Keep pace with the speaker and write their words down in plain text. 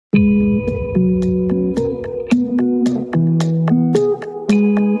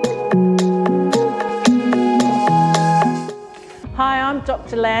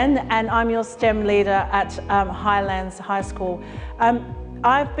Len and I'm your STEM leader at Highlands High School.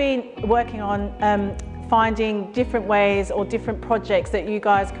 I've been working on finding different ways or different projects that you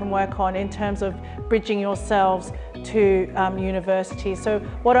guys can work on in terms of bridging yourselves to university. So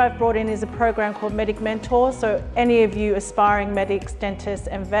what I've brought in is a program called Medic Mentors. So any of you aspiring medics, dentists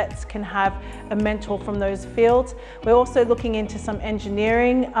and vets can have a mentor from those fields. We're also looking into some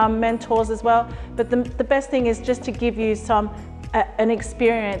engineering mentors as well. But the best thing is just to give you an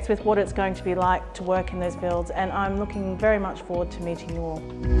experience with what it's going to be like to work in those fields, and I'm looking very much forward to meeting you all.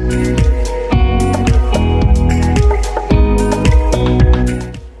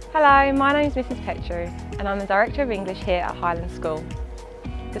 Hello, my name is Mrs Petru and I'm the Director of English here at Highlands School.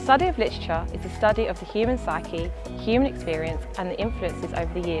 The study of literature is the study of the human psyche, human experience and the influences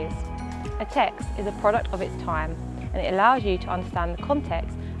over the years. A text is a product of its time and it allows you to understand the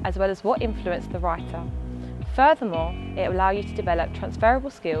context as well as what influenced the writer. Furthermore, it will allow you to develop transferable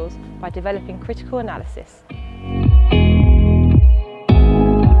skills by developing critical analysis.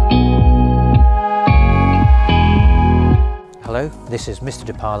 Hello, this is Mr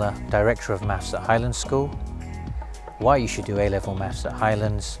Dipala, Director of Maths at Highlands School. Why you should do A-level Maths at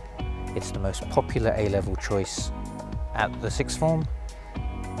Highlands? It's the most popular A-level choice at the sixth form.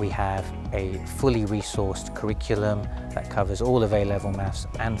 We have a fully resourced curriculum that covers all of A-level Maths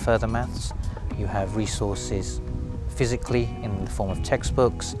and further maths. You have resources physically in the form of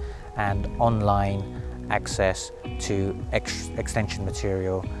textbooks and online access to extension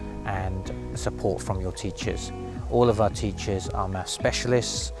material and support from your teachers. All of our teachers are maths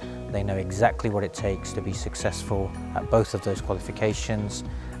specialists. They know exactly what it takes to be successful at both of those qualifications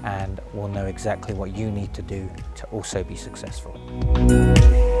and will know exactly what you need to do to also be successful.